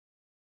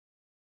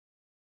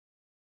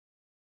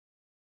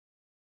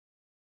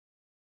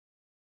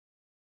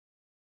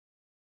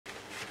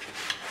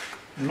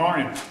Good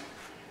morning,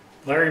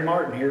 Larry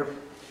Martin here.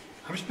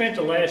 I've spent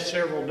the last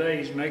several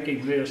days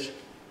making this.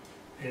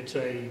 It's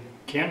a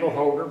candle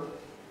holder.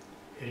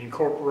 It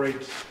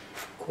incorporates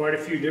quite a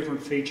few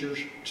different features,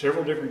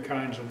 several different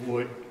kinds of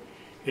wood.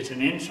 It's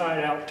an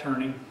inside-out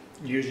turning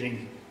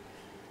using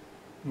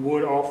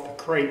wood off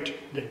the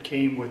crate that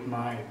came with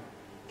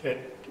that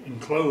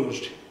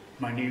enclosed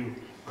my new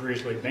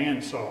Grizzly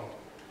bandsaw.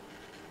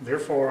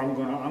 Therefore, I'm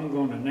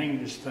going to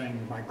name this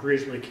thing my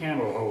Grizzly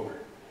candle holder.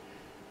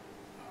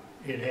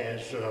 It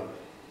has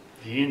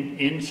the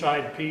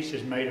inside piece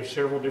is made of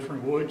several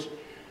different woods.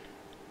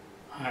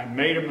 I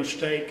made a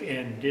mistake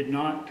and did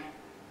not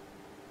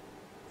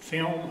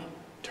film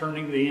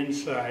turning the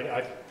inside.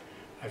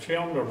 I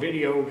filmed a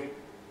video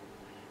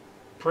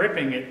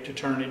prepping it to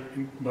turn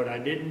it, but I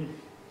didn't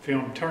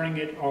film turning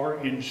it or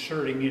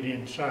inserting it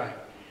inside.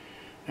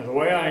 Now the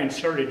way I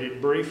inserted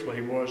it briefly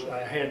was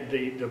I had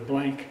the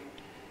blank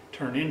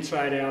turn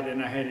inside out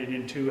and I had it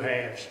in two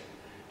halves.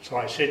 So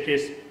I set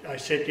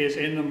this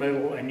in the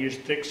middle and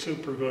used thick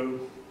super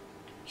glue,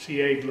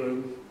 CA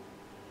glue,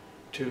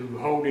 to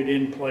hold it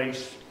in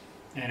place.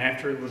 And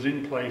after it was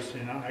in place,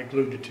 then I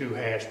glued the two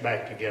halves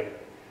back together.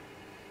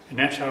 And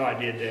that's how I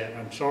did that.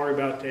 I'm sorry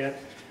about that.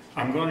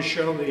 I'm going to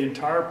show the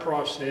entire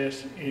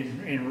process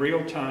in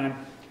real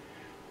time.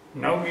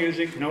 No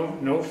music,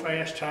 no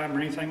fast time or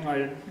anything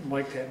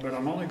like that, but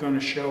I'm only going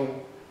to show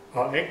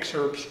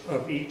excerpts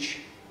of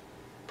each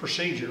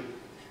procedure,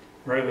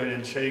 rather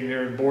than sitting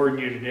there and boring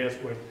you to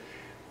death with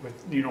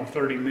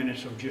 30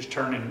 minutes of just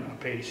turning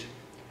a piece.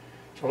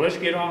 So let's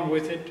get on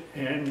with it,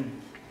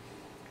 and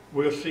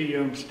we'll see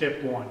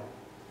step one.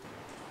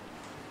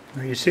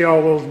 Now you see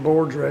all those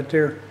boards right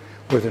there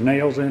with the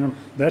nails in them?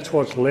 That's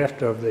what's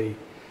left of the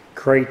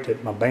crate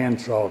that my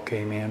bandsaw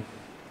came in.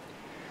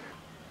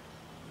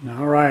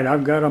 All right,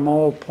 I've got them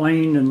all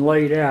planed and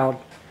laid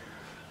out.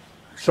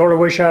 Sort of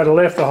wish I'd have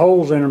left the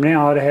holes in them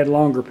now. I'd have had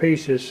longer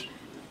pieces.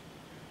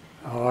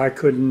 I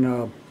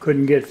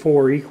couldn't get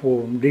four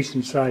equal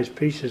decent sized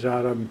pieces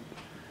out of them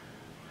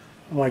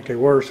like they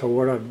were, so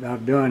what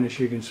I've done, as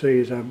you can see,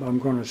 is I'm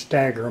going to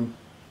stagger them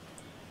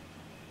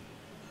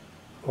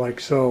like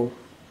so.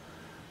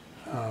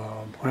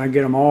 When I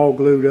get them all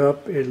glued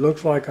up, it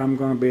looks like I'm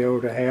going to be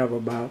able to have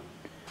about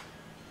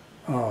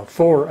 4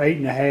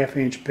 8.5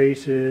 inch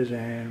pieces,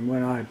 and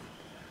when I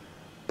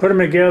put them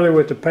together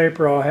with the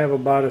paper, I'll have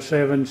about a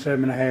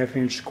 7.5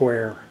 inch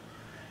square.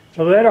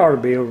 So that ought to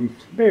be able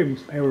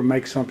to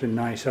make something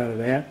nice out of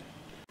that.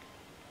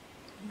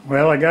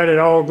 Well, I got it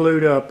all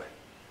glued up.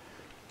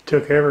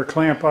 Took every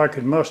clamp I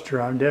could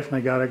muster. I've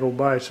definitely got to go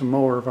buy some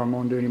more if I'm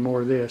going to do any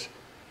more of this.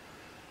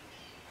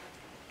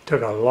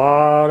 Took a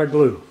lot of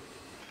glue.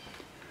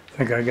 I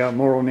think I got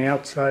more on the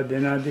outside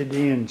than I did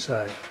the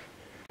inside.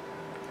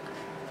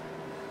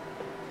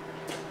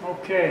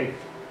 Okay.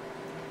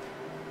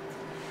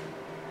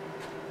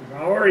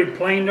 I've already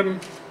planed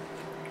them.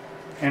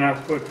 And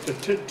I've put the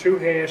two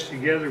halves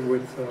together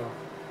with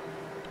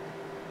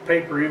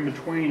paper in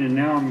between, and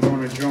now I'm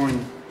going to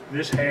join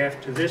this half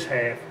to this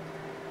half.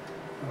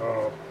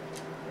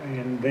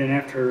 And then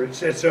after it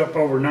sets up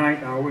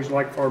overnight, I always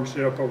like for them to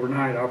sit up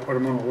overnight, I'll put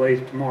them on the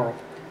lathe tomorrow.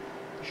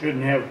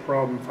 Shouldn't have a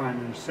problem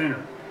finding the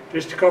center.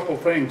 Just a couple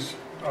things.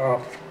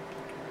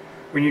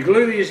 When you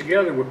glue these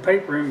together with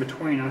paper in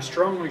between, I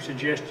strongly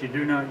suggest you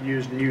do not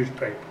use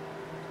newspaper.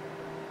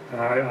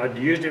 I'd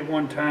used it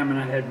one time and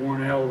I had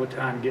one hell of a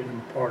time getting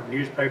them apart.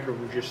 Newspaper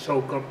will just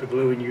soak up the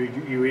glue and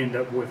you end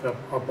up with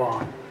a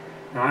bond.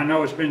 Now I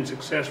know it's been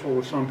successful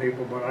with some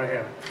people, but I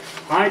haven't.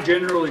 I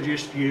generally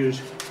just use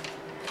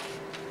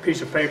a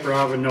piece of paper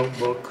out of a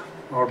notebook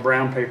or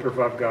brown paper if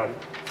I've got it.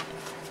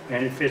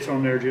 And it fits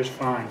on there just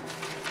fine.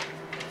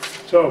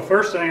 So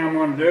first thing I'm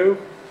going to do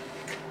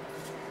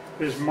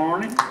this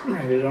morning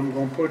is I'm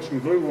going to put some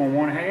glue on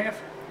one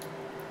half.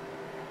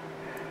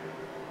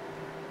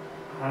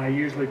 I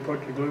usually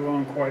put the glue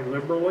on quite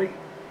liberally.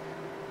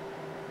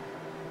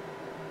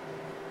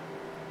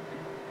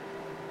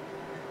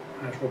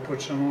 Might as well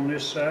put some on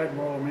this side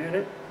while I'm at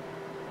it.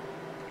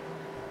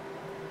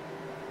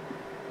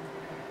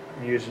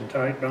 I'm using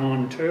Tight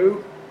Bond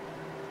 2.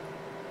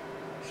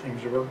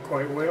 Seems to work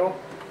quite well.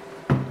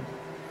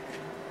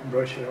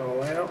 Brush it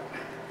all out.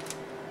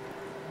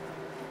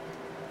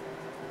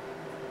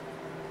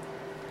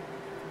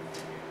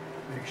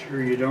 Make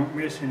sure you don't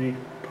miss any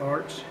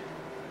parts.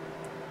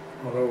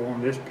 Although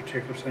on this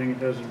particular thing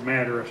it doesn't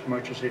matter as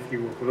much as if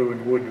you were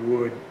gluing wood to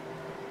wood.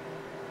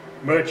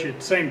 But at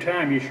the same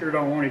time you sure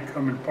don't want it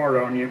coming apart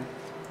on you.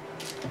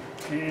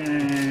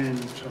 And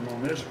some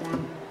on this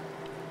one.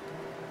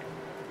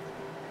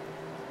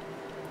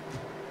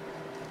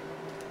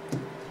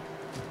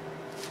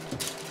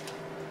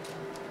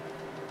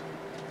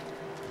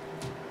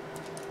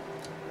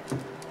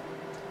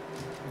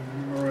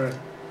 Alright.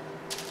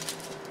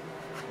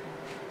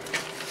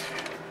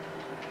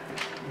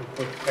 We'll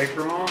put the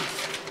paper on.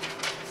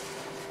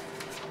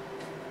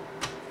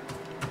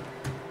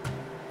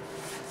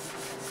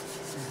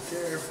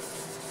 There.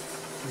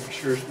 Make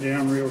sure it's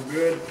down real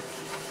good.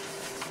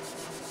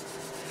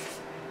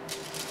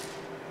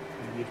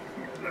 And you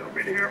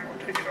here. I'm going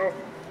to take it off,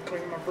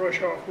 clean my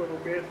brush off a little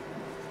bit.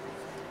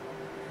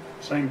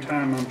 Same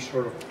time, I'm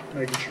sort of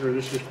making sure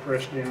this is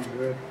pressed down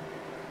good.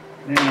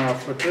 Then I'll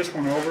flip this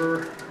one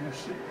over. Let's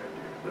see, right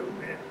there a little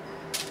bit.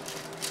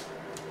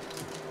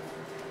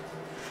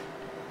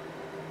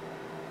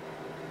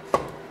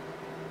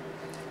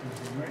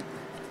 Right.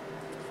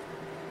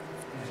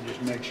 And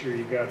just make sure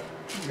you got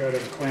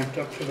it clamped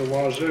up to the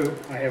wazoo.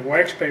 I have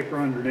wax paper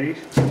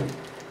underneath, so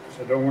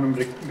I don't want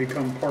them to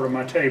become part of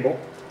my table.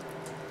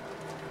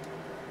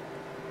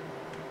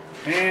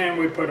 And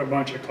we put a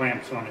bunch of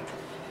clamps on it.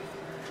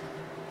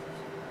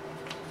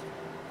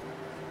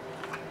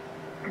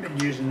 I've been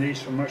using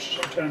these so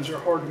much, sometimes they're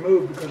hard to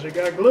move because they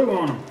got glue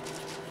on them.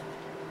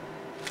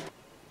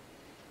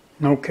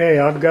 Okay,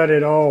 I've got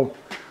it all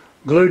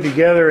glued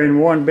together in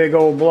one big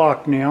old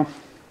block now.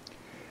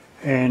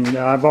 And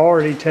I've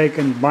already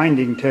taken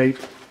binding tape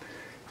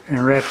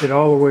and wrapped it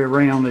all the way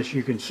around, as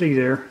you can see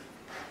there.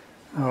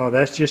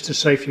 That's just a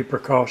safety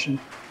precaution.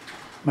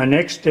 My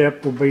next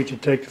step will be to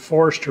take the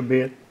Forester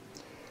bit.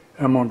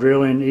 I'm going to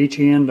drill in each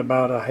end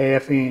about a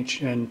 1/2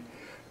 inch, and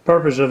the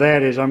purpose of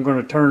that is I'm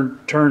going to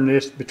turn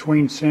this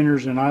between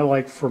centers, and I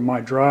like for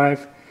my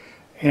drive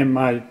and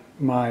my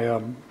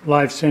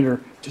live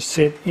center to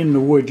sit in the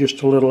wood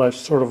just a little as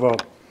sort of a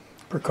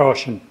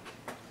precaution.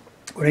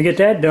 When I get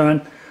that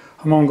done,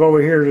 I'm going to go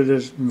over here to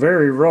this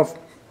very rough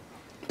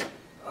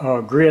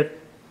grit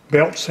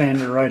belt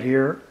sander right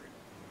here,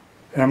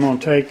 and I'm going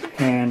to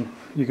take, and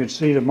you can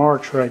see the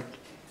marks right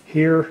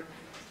here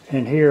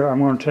and here. I'm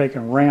going to take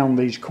and round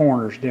these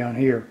corners down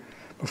here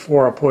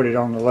before I put it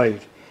on the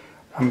lathe.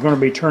 I'm going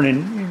to be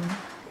turning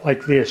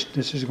like this.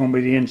 This is going to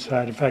be the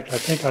inside. In fact, I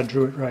think I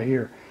drew it right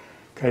here.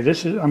 Okay,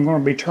 I'm going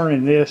to be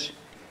turning this,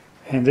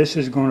 and this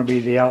is going to be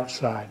the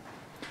outside.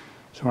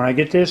 So when I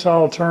get this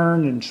all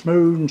turned and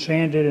smooth and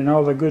sanded and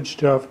all the good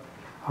stuff,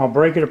 I'll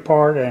break it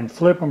apart and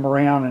flip them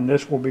around, and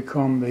this will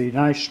become the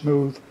nice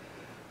smooth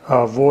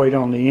void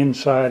on the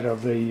inside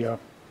of the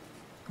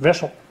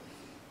vessel.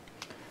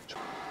 So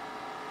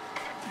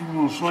I'm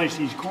going to slice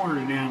these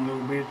corners down a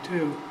little bit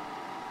too.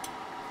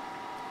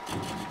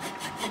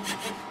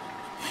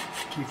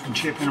 Keep from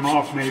chipping them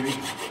off maybe.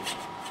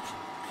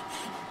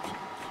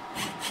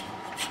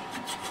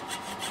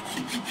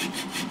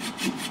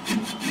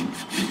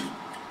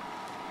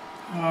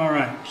 All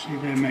right, see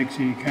if that makes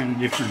any kind of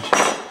difference.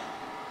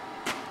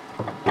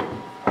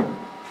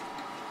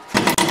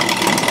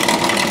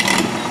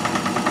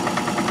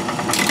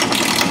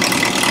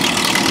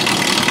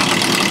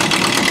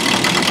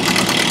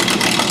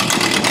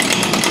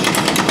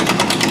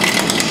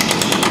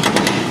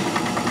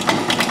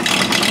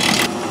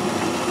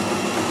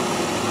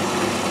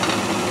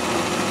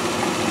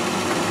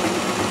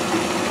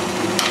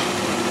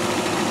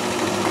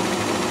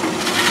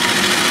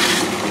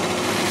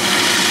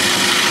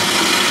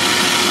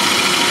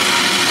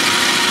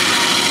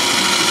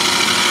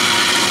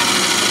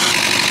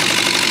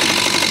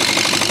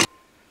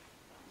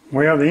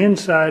 Well, the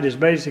inside is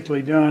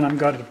basically done. I've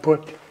got to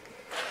put,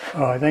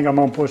 I think I'm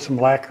going to put some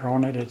lacquer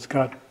on it. It's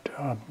got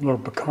a little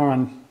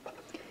pecan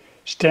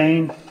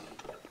stain,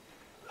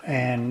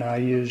 and I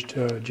used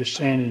just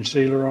sand and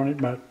sealer on it,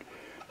 about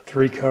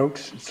 3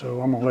 coats.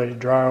 So I'm going to let it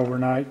dry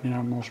overnight, and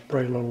I'm going to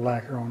spray a little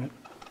lacquer on it.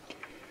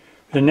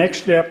 The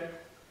next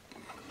step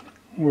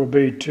will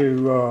be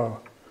to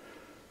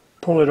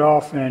pull it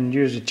off and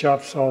use a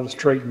chop saw to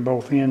straighten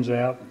both ends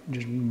out,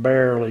 just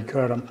barely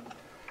cut them.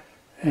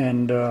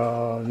 And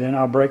then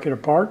I'll break it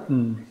apart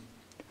and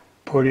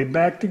put it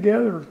back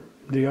together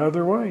the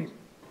other way.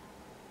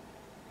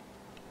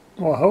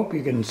 Well, I hope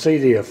you can see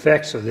the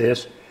effects of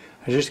this.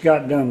 I just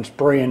got done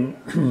spraying,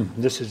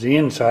 this is the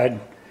inside,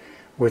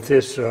 with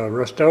this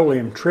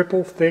Rust-Oleum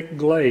triple thick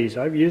glaze.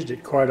 I've used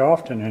it quite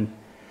often, and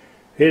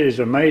it is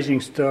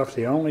amazing stuff.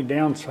 The only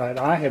downside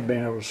I have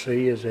been able to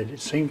see is that it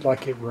seems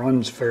like it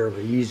runs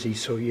fairly easy,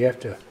 so you have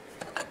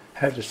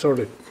to sort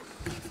of,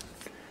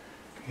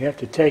 you have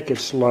to take it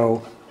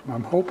slow.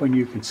 I'm hoping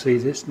you can see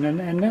this,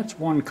 and that's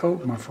one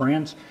coat, my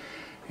friends.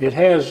 It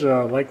has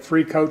like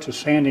 3 coats of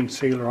sanding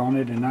sealer on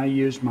it, and I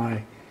use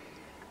my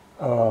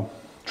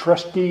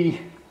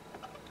trusty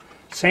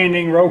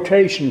sanding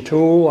rotation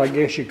tool, I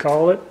guess you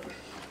call it,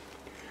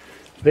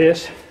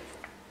 this,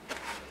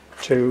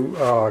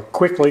 to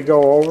quickly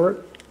go over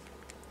it.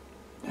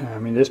 I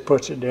mean, this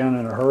puts it down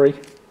in a hurry.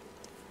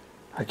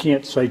 I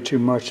can't say too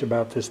much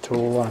about this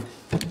tool.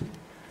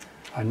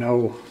 I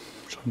know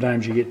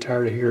sometimes you get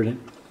tired of hearing it.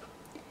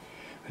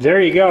 But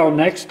there you go.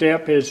 Next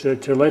step is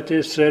to let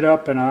this sit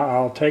up, and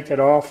I'll take it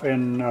off,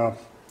 and I'm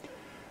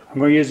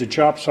going to use a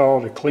chop saw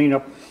to clean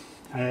up.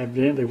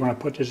 Evidently, when I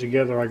put this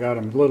together, I got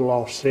them a little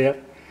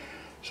offset.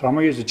 So I'm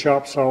going to use a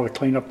chop saw to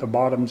clean up the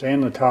bottoms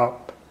and the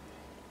top.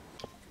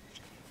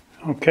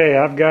 Okay,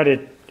 I've got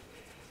it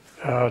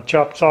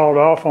chop sawed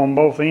off on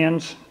both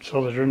ends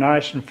so that they're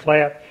nice and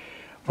flat.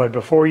 But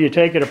before you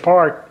take it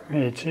apart,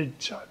 it's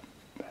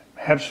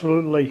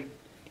absolutely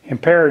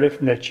imperative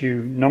that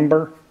you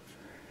number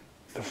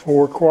the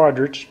 4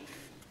 quadrants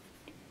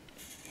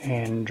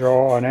and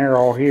draw an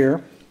arrow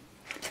here.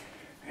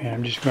 And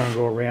I'm just going to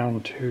go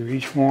around to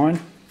each one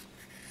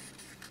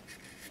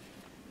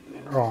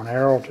and draw an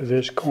arrow to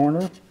this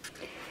corner.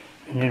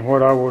 And then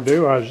what I will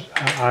do is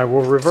I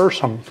will reverse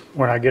them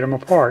when I get them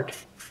apart.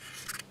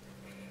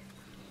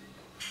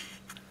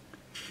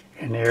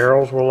 And the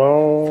arrows will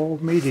all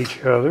meet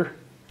each other.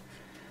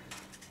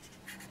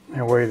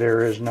 That way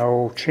there is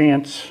no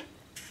chance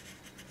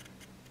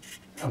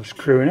of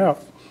screwing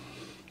up.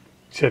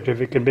 Except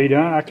if it can be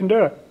done, I can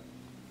do it.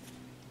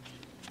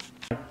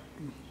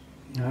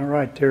 All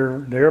right,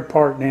 they're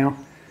apart now.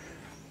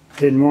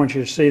 Didn't want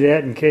you to see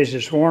that in case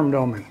it swarmed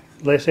on me.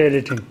 Less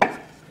editing.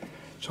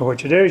 So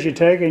what you do is you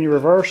take and you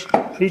reverse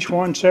each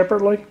one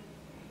separately,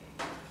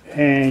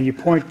 and you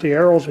point the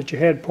arrows that you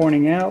had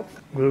pointing out.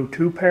 Glue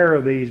 2 pairs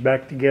of these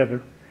back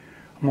together.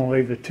 I'm going to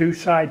leave the 2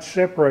 sides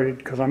separated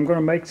because I'm going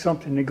to make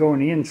something to go on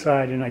the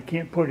inside, and I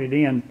can't put it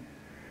in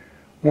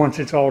once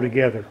it's all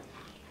together.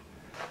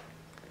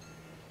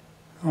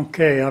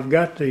 Okay, I've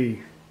got the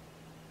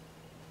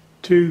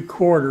 2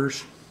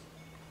 quarters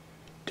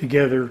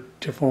together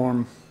to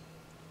form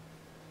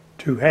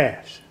 2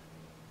 halves.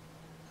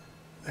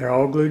 They're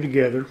all glued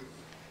together,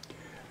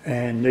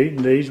 and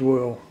these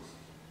will,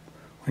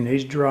 when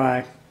these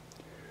dry,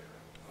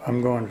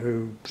 I'm going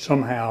to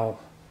somehow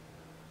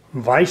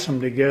vise them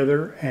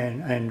together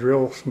and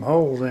drill some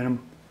holes in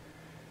them,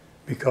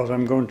 because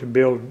I'm going to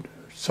build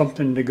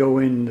something to go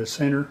in the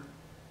center,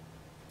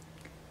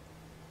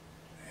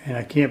 and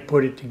I can't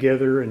put it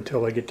together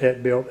until I get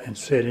that built and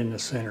set in the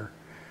center.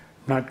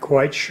 Not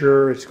quite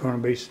sure. It's going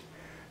to be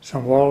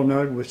some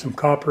walnut with some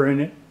copper in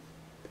it.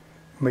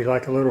 It'll be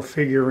like a little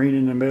figurine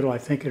in the middle. I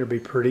think it'll be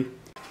pretty.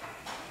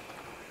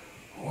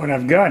 What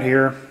I've got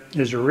here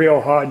is a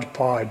real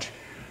hodgepodge.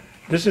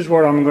 This is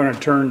what I'm going to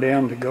turn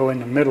down to go in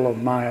the middle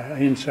of my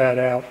inside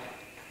out.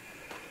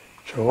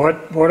 So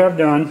what I've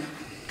done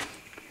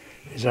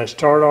is I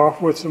start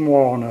off with some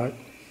walnut.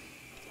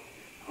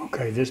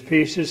 Okay, this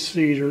piece is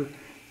cedar,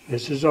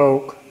 this is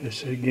oak,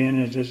 this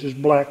is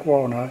black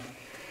walnut.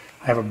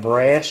 I have a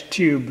brass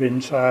tube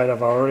inside.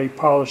 I've already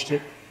polished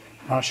it.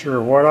 Not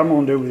sure what I'm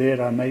going to do with it.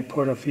 I may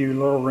put a few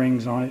little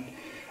rings on it.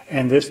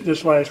 And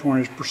this last one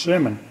is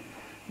persimmon.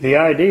 The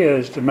idea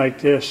is to make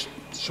this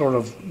sort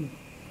of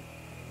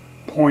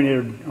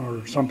pointed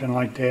or something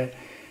like that,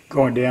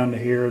 going down to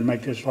here, and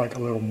make this like a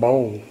little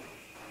bowl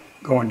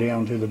going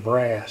down to the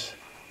brass.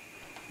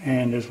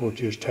 And this will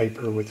just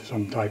taper with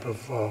some type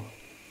of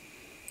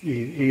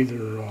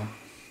either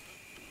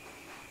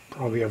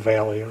probably a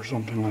valley or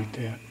something like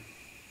that.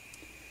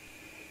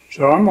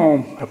 So I'm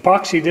going to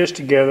epoxy this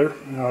together.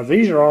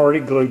 These are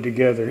already glued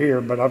together here,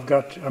 but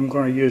I'm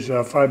going to use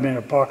a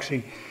 5-minute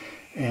epoxy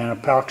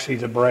and epoxy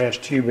the brass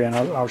tube in.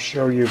 I'll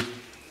show you.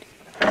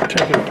 I'll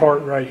take it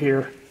apart right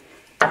here.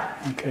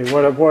 Okay,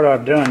 what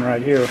I've done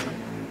right here.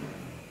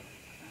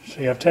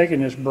 See, I've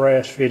taken this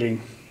brass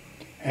fitting,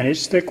 and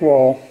it's thick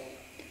wall,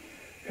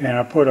 and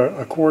I put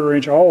a 1/4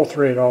 inch all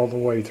thread all the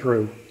way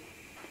through,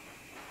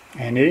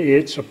 and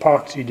it's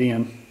epoxied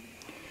in.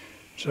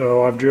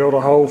 So I've drilled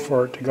a hole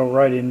for it to go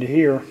right into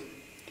here.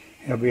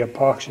 It'll be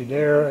epoxied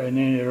there, and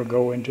then it'll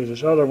go into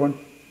this other one,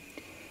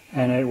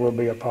 and it will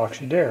be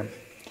epoxied there.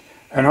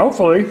 And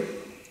hopefully,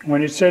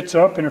 when it sets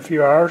up in a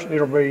few hours,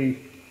 it'll be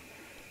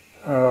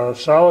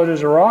solid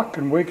as a rock,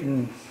 and we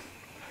can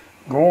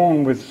go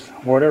on with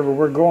whatever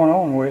we're going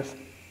on with.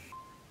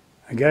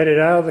 I got it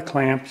out of the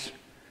clamps,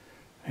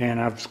 and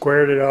I've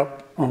squared it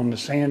up on the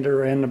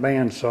sander and the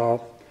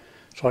bandsaw.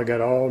 So I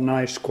got all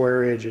nice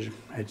square edges.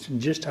 It's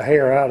just a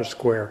hair out of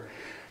square.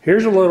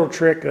 Here's a little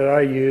trick that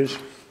I use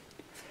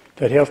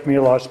that helps me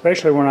a lot,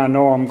 especially when I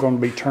know I'm going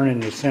to be turning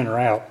the center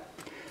out.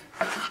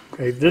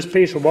 Okay, this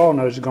piece of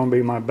walnut is going to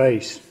be my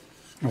base.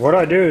 And what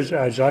I do is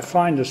I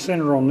find the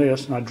center on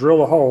this, and I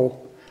drill a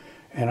hole,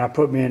 and I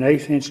put me an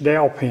 1/8 inch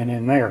dowel pin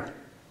in there.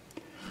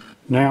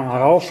 Now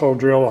I also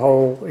drill a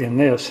hole in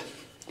this,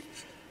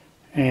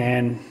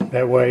 and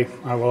that way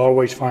I will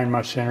always find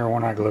my center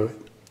when I glue it.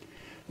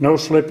 No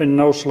slipping,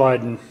 no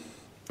sliding.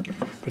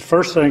 But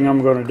first thing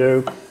I'm going to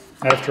do,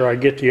 after I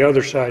get the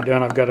other side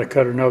done, I've got to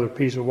cut another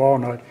piece of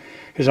walnut,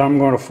 is I'm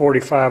going to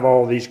 45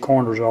 all these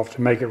corners off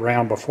to make it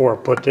round before I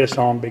put this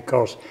on,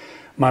 because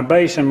my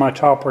base and my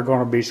top are going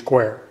to be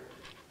square.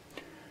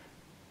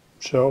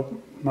 So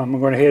I'm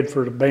going to head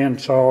for the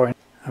bandsaw.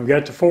 I've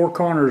got the 4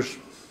 corners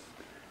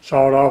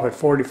sawed off at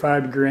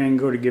 45-degree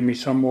angle to give me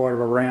somewhat of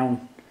a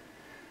round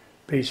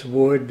piece of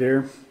wood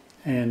there.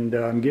 And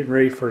I'm getting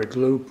ready for the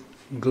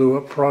glue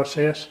up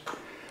process.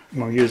 I'm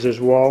going to use this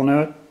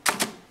walnut.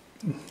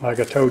 Like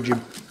I told you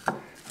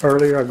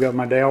earlier, I've got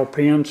my dowel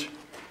pins.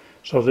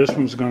 So this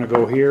one's going to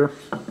go here.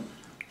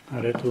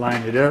 I'd have to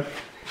line it up.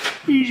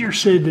 Easier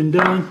said than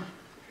done.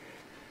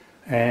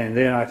 And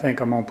then I think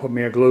I'm going to put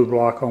me a glue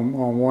block on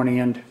one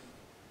end.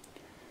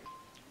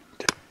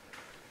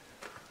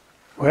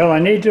 Well, I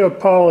need to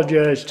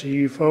apologize to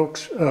you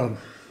folks.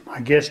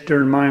 I guess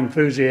during my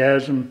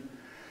enthusiasm,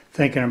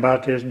 thinking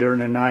about this during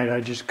the night, I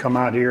just come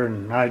out here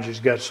and I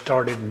just got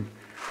started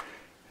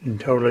and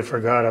totally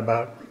forgot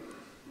about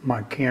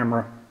my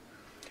camera.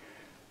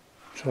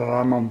 So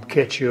I'm going to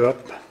catch you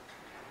up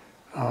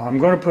I'm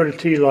going to put a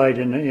T-light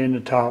in the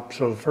top.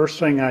 So the first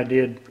thing I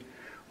did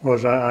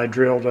was I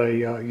drilled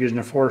using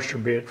a Forster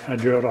bit. I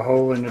drilled a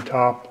hole in the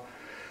top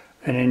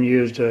and then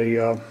used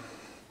a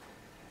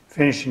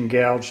finishing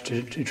gouge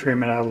to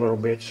trim it out a little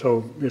bit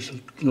so this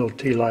little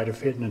T-light will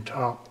fit in the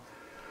top.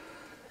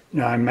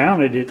 Now I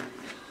mounted it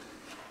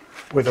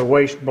with a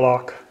waste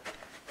block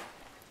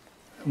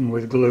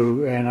with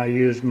glue, and I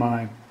used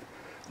my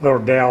little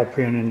dowel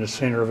pin in the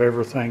center of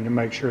everything to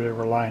make sure they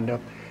were lined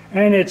up.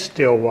 And it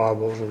still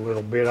wobbles a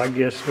little bit. I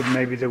guess that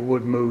maybe the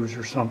wood moves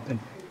or something.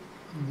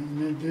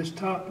 And then this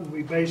top will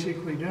be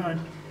basically done.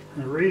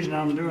 And the reason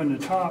I'm doing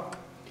the top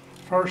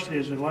first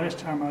is the last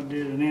time I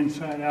did an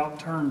inside out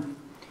turn,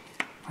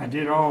 I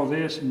did all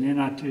this and then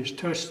I just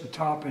touched the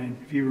top, and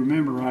if you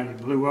remember right, it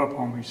blew up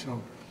on me. So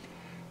I'm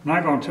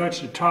not going to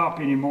touch the top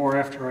anymore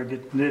after I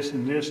get this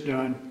and this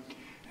done,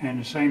 and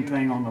the same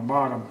thing on the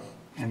bottom,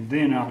 and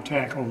then I'll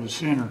tackle the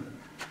center,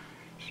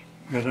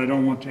 because I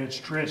don't want that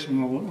stress on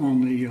the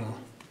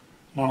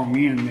long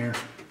end there.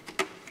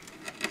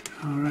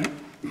 All right,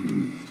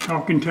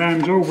 talking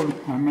time's over.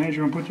 I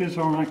imagine I'll put this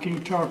on. I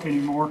can't talk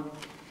anymore.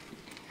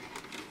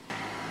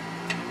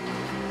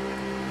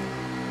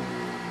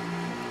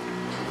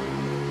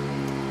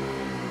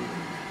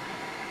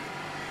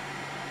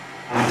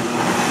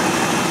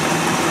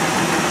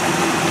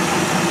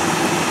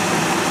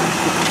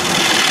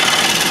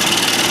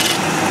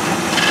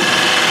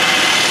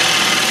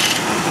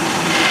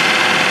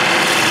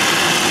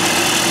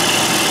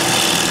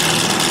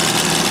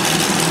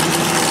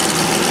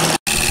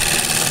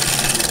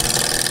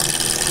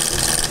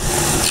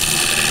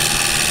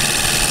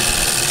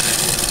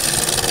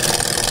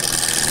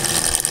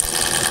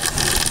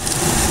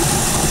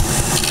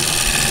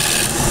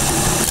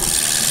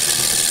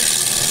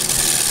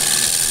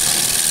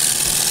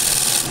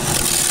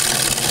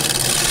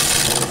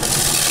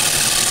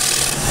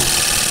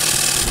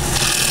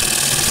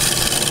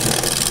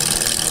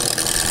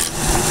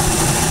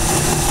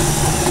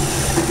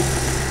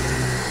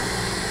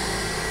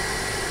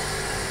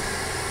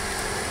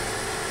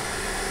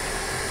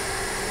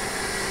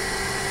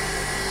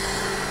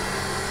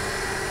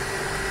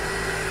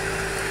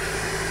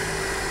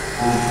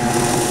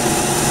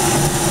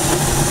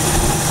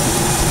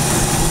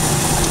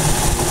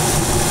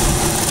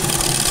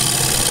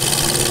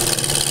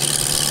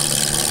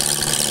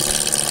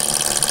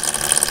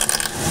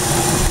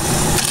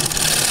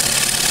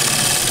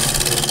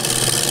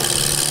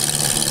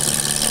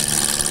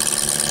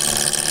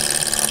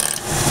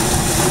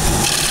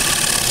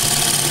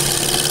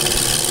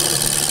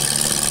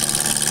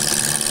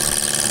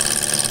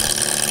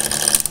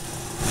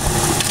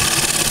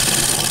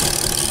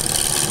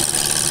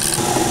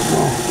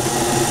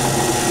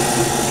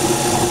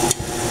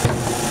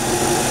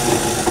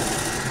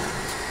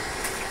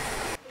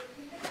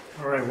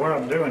 What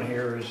I'm doing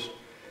here is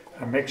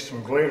I mixed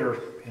some glitter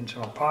and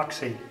some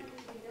epoxy,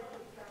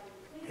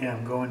 and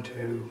I'm going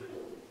to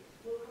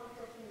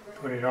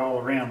put it all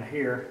around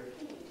here.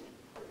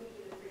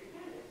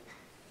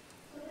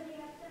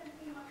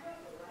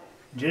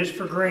 Just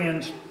for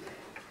grins.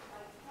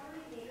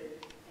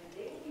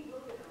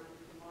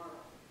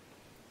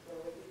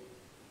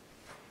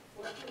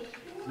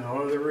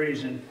 No other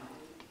reason.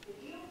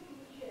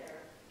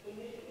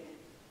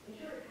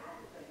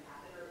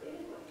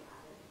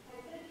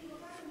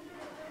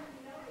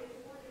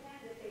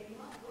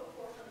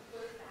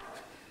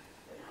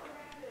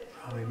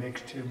 Probably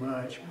mixed too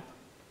much.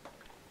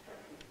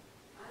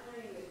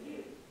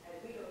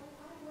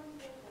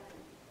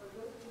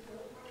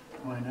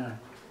 Why not?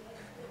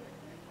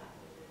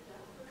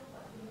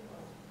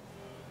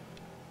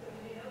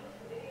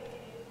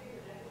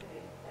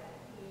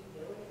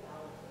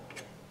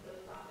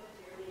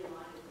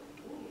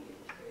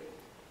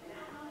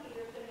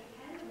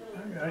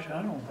 Oh gosh,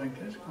 I don't think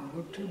that's going to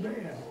look too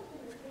bad.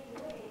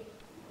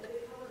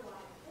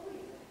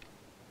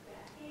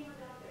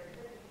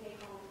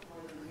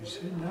 He's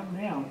sitting up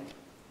now.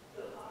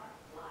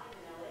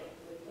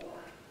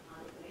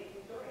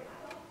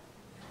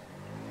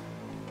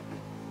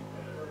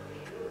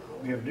 We'll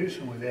be able to do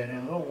something with that in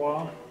a little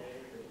while.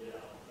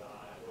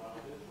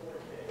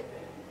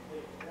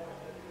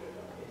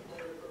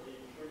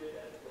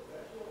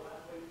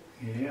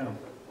 Yeah.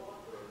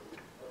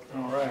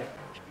 All right.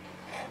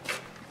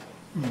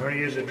 I'm going to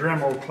use a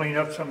Dremel to clean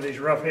up some of these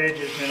rough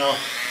edges, and I'll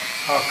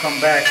come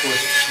back with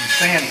some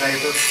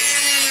sandpaper.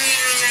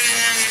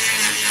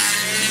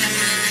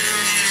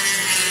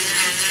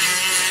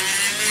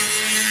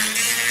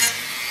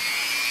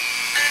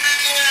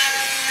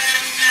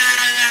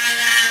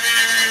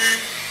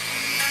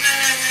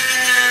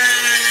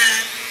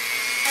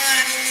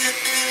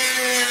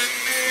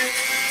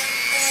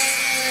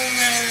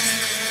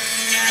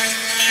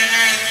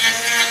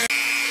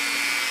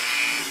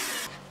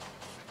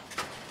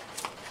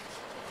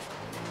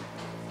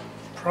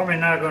 Probably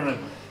not going to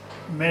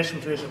mess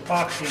with this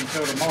epoxy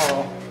until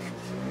tomorrow.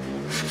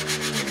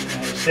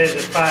 It says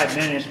it's 5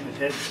 minutes, but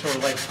that's sort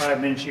of like 5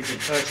 minutes you can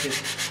touch it.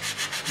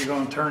 If you're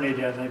going to turn it,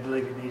 I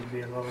believe it needs to be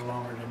a little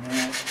longer than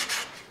that.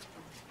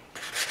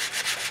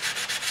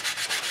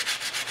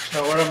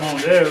 So what I'm going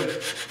to do,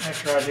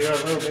 after I do a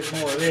little bit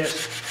more of this,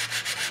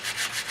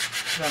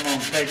 is I'm going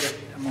to take it,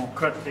 I'm going to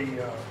cut the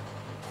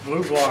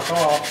glue block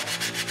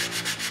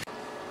off.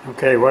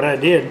 Okay, what I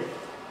did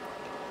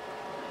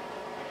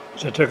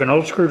is I took an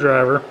old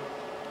screwdriver,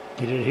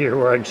 get it here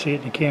where I can see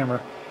it in the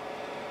camera,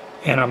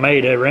 and I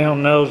made a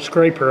round nose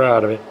scraper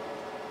out of it.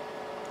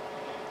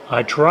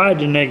 I tried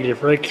the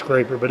negative rake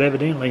scraper, but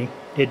evidently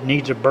it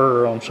needs a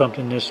burr on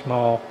something this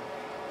small.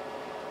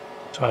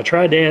 So I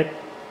tried that,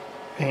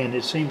 and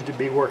it seems to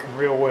be working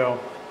real well.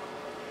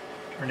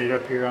 Turn it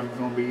up here, I'm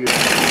going to be using it.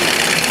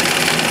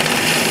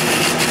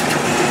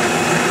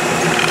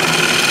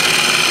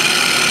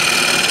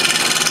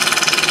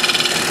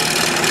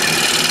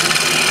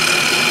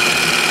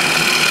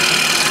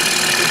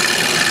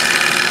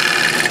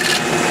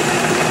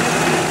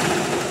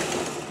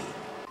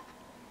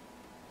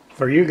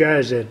 For you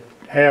guys that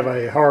have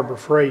a Harbor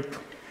Freight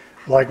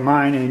like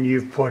mine and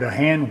you've put a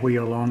hand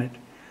wheel on it,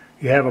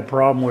 you have a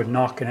problem with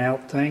knocking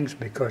out things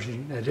because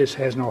this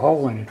has no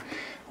hole in it.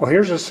 Well,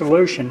 here's a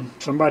solution.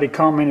 Somebody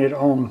commented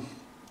on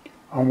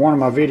one of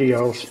my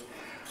videos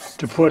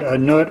to put a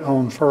nut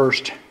on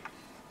first.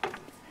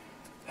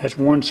 That's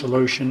one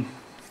solution.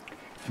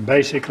 And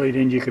basically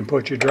then you can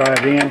put your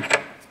drive in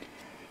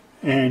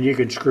and you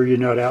can screw your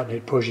nut out and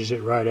it pushes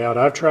it right out.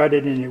 I've tried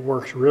it and it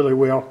works really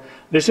well.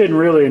 This isn't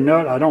really a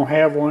nut, I don't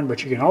have one,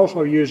 but you can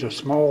also use a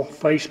small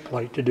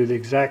faceplate to do the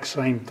exact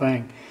same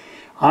thing.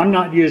 I'm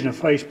not using a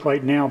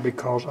faceplate now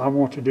because I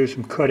want to do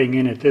some cutting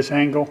in at this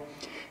angle,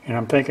 and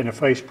I'm thinking a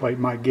faceplate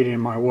might get in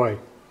my way.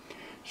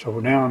 So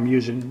now I'm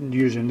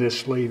using this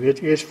sleeve.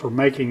 It's for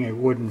making a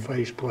wooden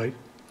faceplate,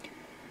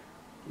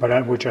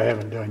 but which I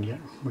haven't done yet,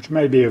 which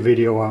may be a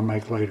video I'll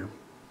make later.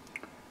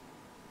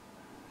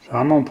 So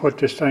I'm going to put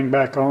this thing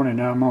back on, and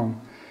I'm going to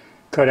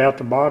cut out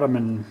the bottom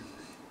and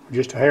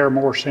just a hair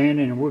more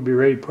sanding, and we'll be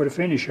ready to put a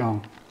finish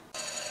on.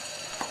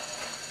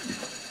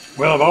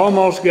 Well, I've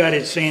almost got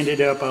it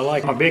sanded up.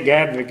 I'm a big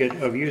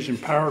advocate of using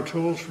power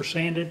tools for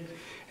sanding,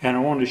 and I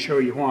wanted to show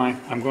you why.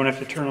 I'm going to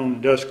have to turn on the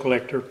dust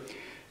collector,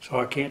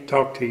 so I can't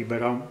talk to you,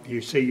 but you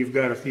see you've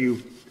got a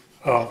few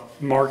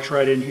marks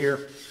right in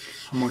here.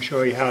 I'm going to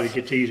show you how to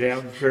get these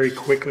out very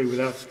quickly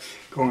without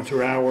going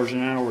through hours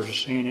and hours of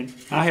sanding.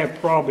 I have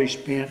probably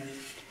spent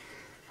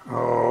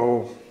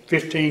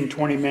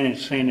 15-20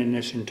 minutes sanding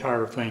this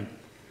entire thing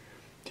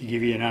to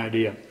give you an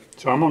idea.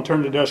 So I'm going to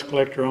turn the dust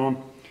collector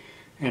on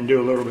and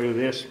do a little bit of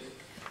this.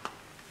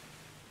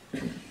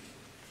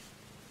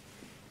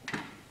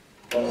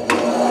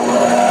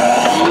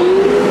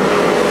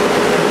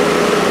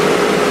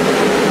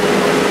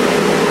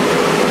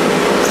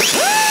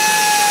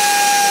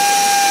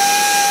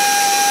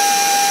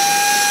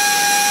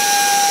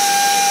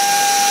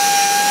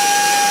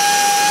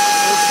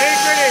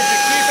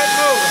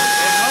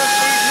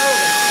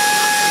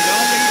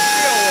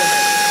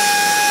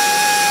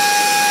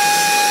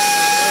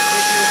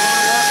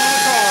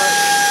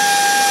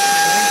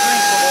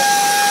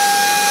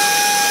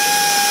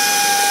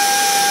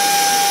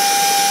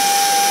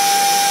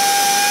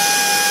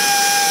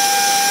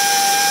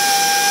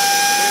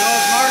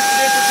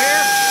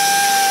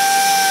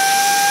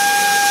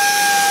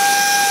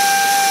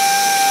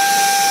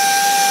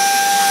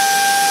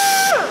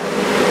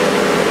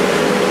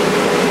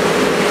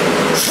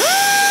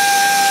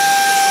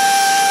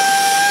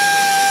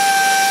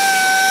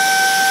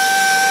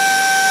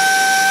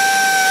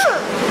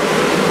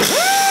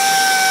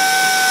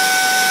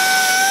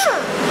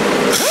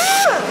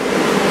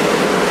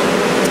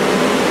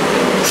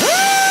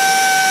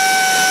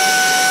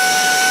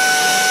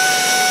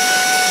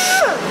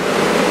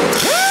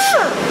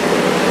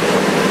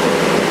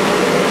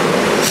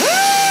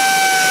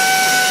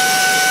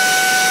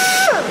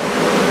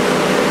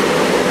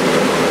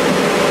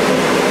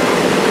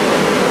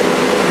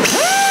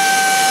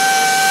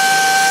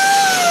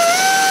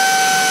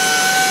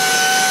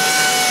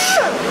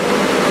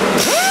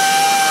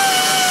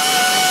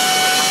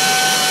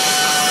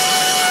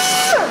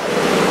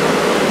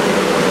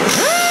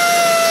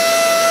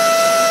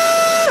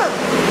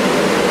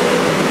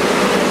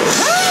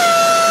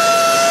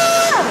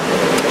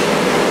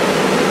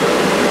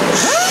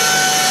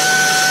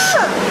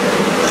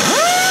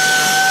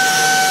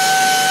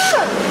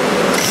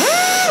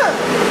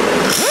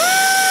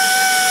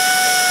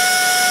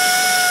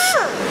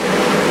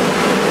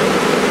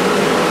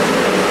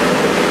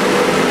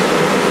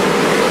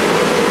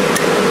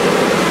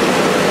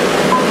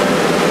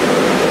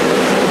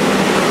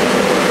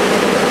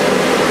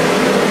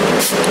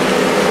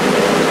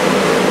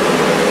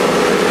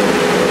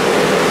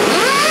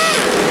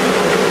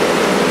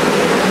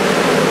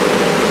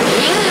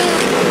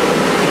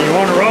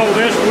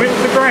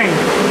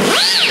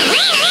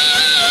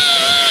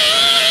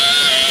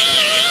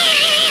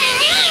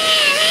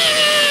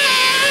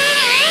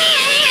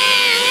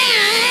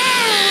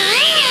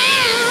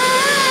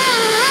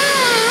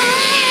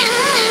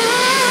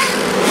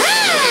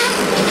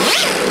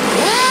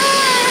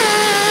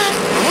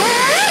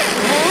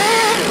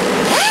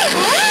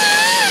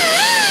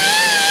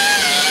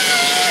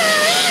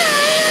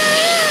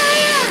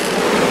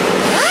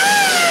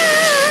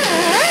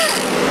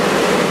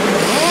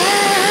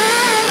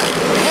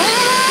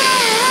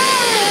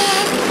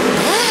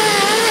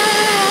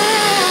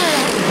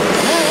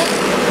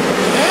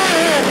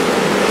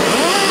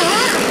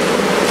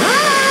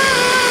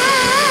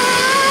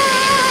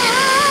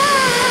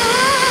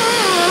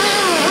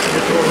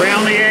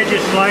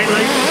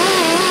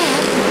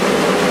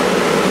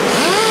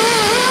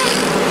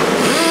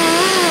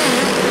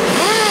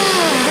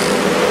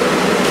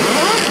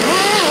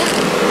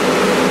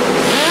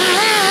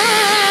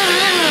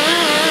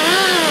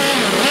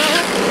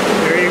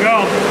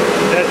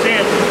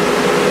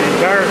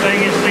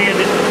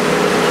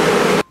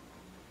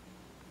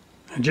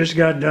 just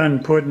got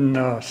done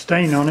putting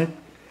stain on it.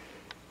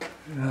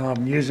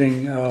 I'm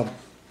using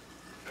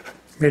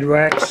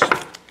mid-wax,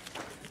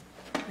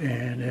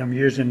 and I'm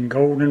using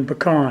golden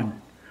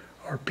pecan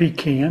or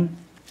pecan.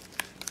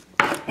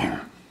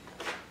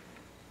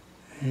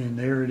 And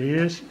there it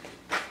is.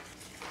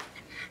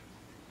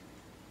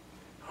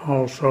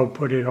 Also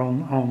put it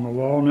on the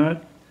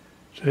walnut.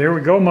 So there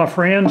we go, my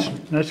friends.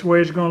 That's the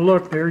way it's going to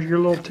look. There's your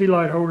little tea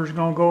light holder is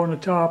going to go on the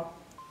top.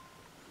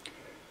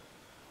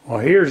 Well,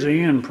 here's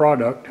the end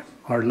product,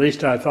 or at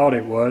least I thought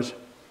it was.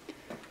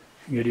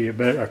 Give you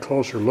a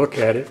closer look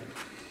at it.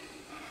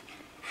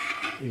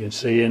 You can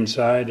see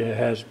inside it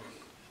has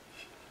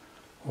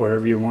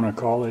whatever you want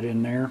to call it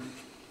in there.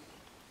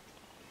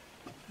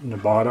 In the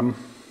bottom,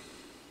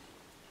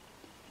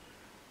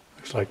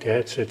 looks like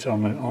that sits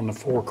on the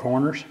four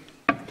corners.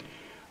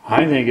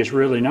 I think it's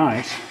really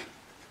nice.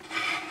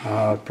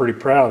 Pretty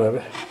proud of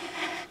it.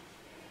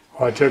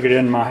 Well, I took it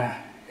in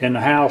the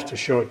house to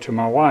show it to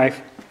my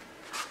wife,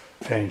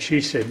 and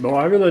she said, "Well,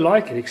 I really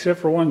like it,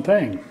 except for one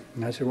thing."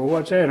 And I said, "Well,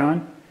 what's that,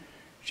 hon?"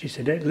 She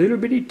said, "That little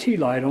bitty tea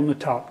light on the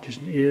top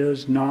just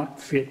is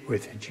not fit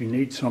with it. You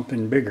need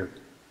something bigger,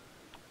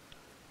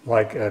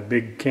 like a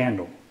big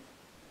candle."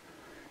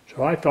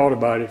 So I thought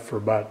about it for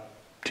about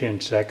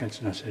 10 seconds,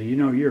 and I said, "You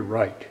know, you're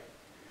right.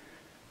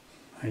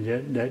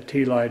 And that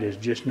tea light is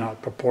just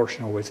not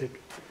proportional with it.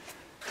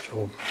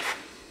 So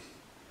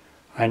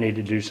I need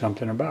to do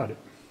something about it."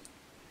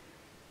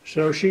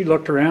 So she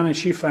looked around and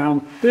she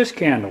found this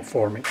candle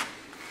for me.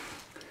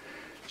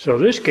 So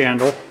this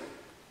candle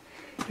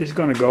is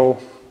going to go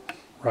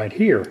right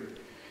here,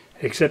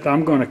 except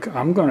I'm going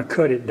to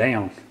cut it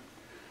down.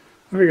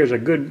 I figure it's a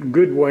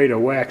good way to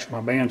wax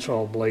my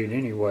bandsaw blade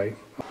anyway.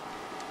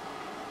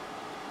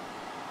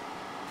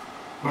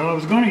 Well, I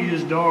was going to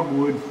use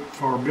dogwood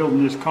for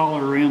building this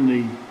collar around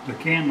the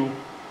candle,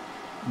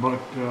 but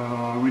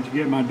I went to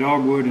get my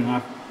dogwood and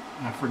I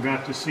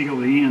forgot to seal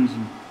the ends,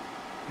 and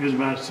it was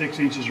about 6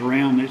 inches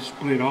around. It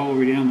split all the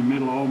way down the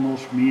middle,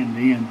 almost from end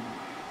to end,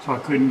 so I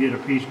couldn't get a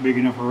piece big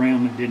enough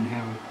around that didn't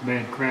have a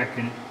bad crack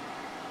in it.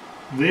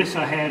 This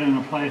I had in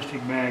a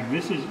plastic bag.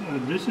 This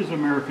is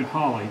American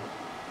holly,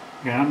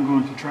 and I'm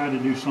going to try to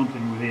do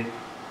something with it.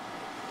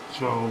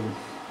 So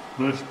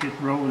let's get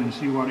rolling and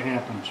see what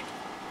happens.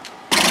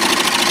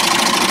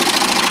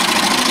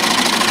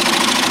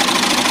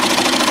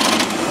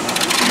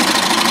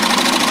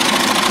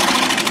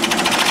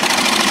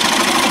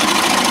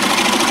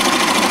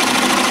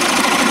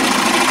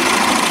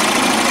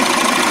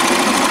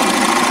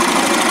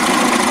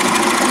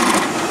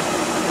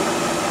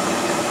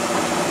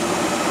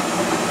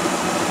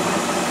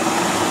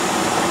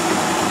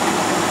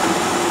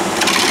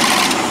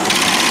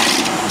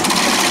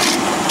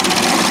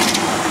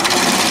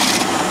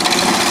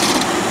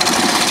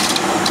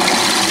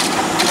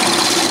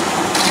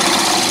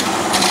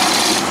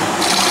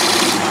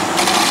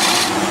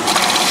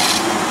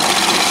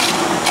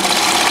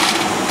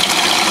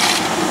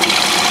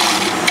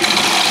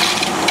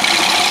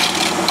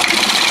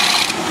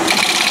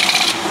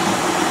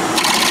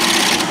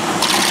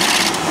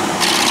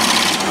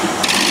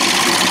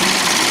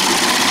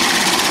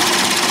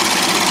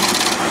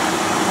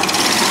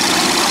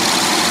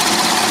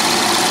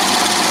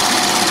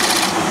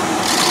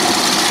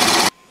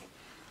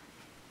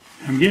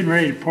 I'm getting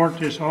ready to part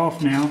this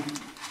off now.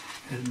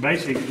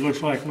 It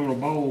looks like a little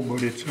bowl,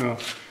 but it's a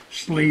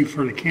sleeve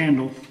for the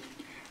candle.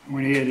 I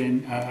went ahead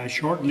and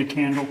shortened the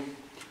candle.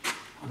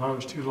 I thought it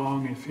was too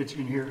long, and it fits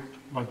in here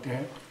like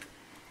that.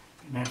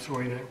 And that's the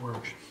way that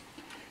works.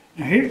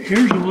 Now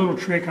here's a little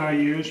trick I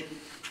use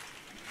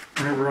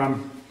whenever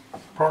I'm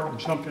parting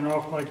something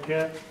off like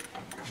that,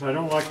 because I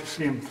don't like to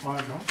see them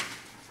fly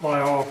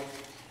off.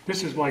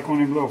 This is like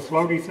one of them little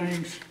floaty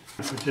things.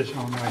 I put this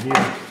on right here,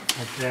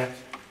 like that.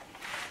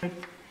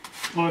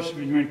 Plus,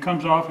 when it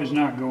comes off, it's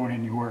not going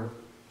anywhere.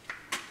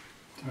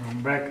 So I'm going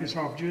to back this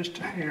off just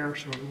a hair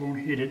so it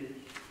won't hit it.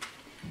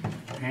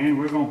 And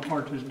we're going to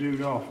part this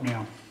dude off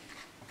now.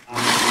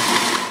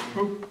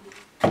 Oop.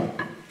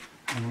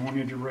 And I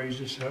wanted to raise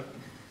this up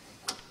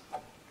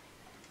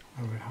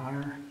a little bit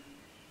higher.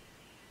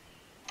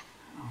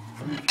 All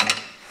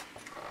right.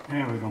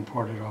 Now we're going to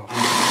part it off.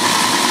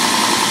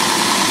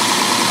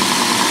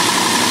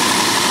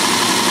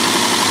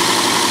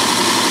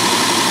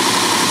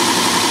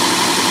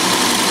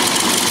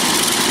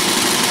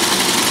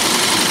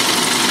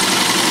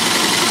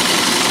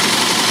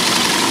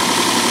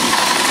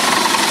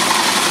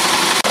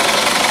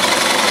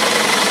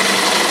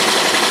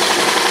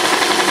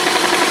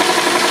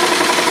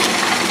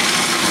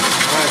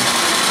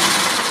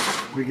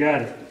 We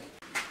got it.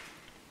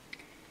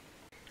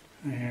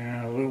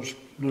 And a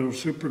little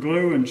super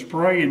glue and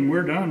spray, and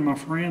we're done, my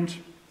friends.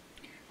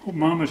 Hope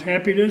Mama's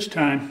happy this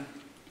time.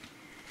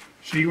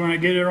 See you when I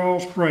get it all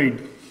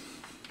sprayed.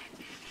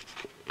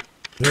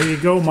 There you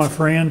go, my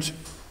friends.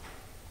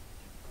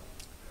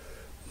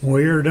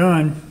 We're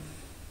done.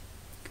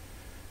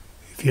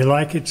 If you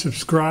like it,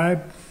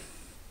 subscribe.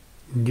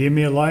 Give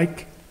me a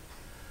like.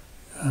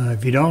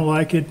 If you don't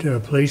like it,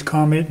 please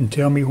comment and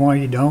tell me why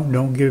you don't.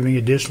 Don't give me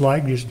a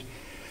dislike. Just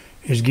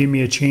give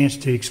me a chance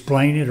to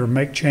explain it or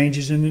make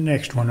changes in the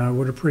next one. I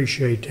would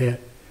appreciate that.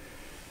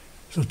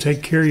 So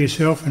take care of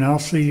yourself, and I'll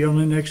see you on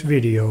the next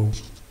video.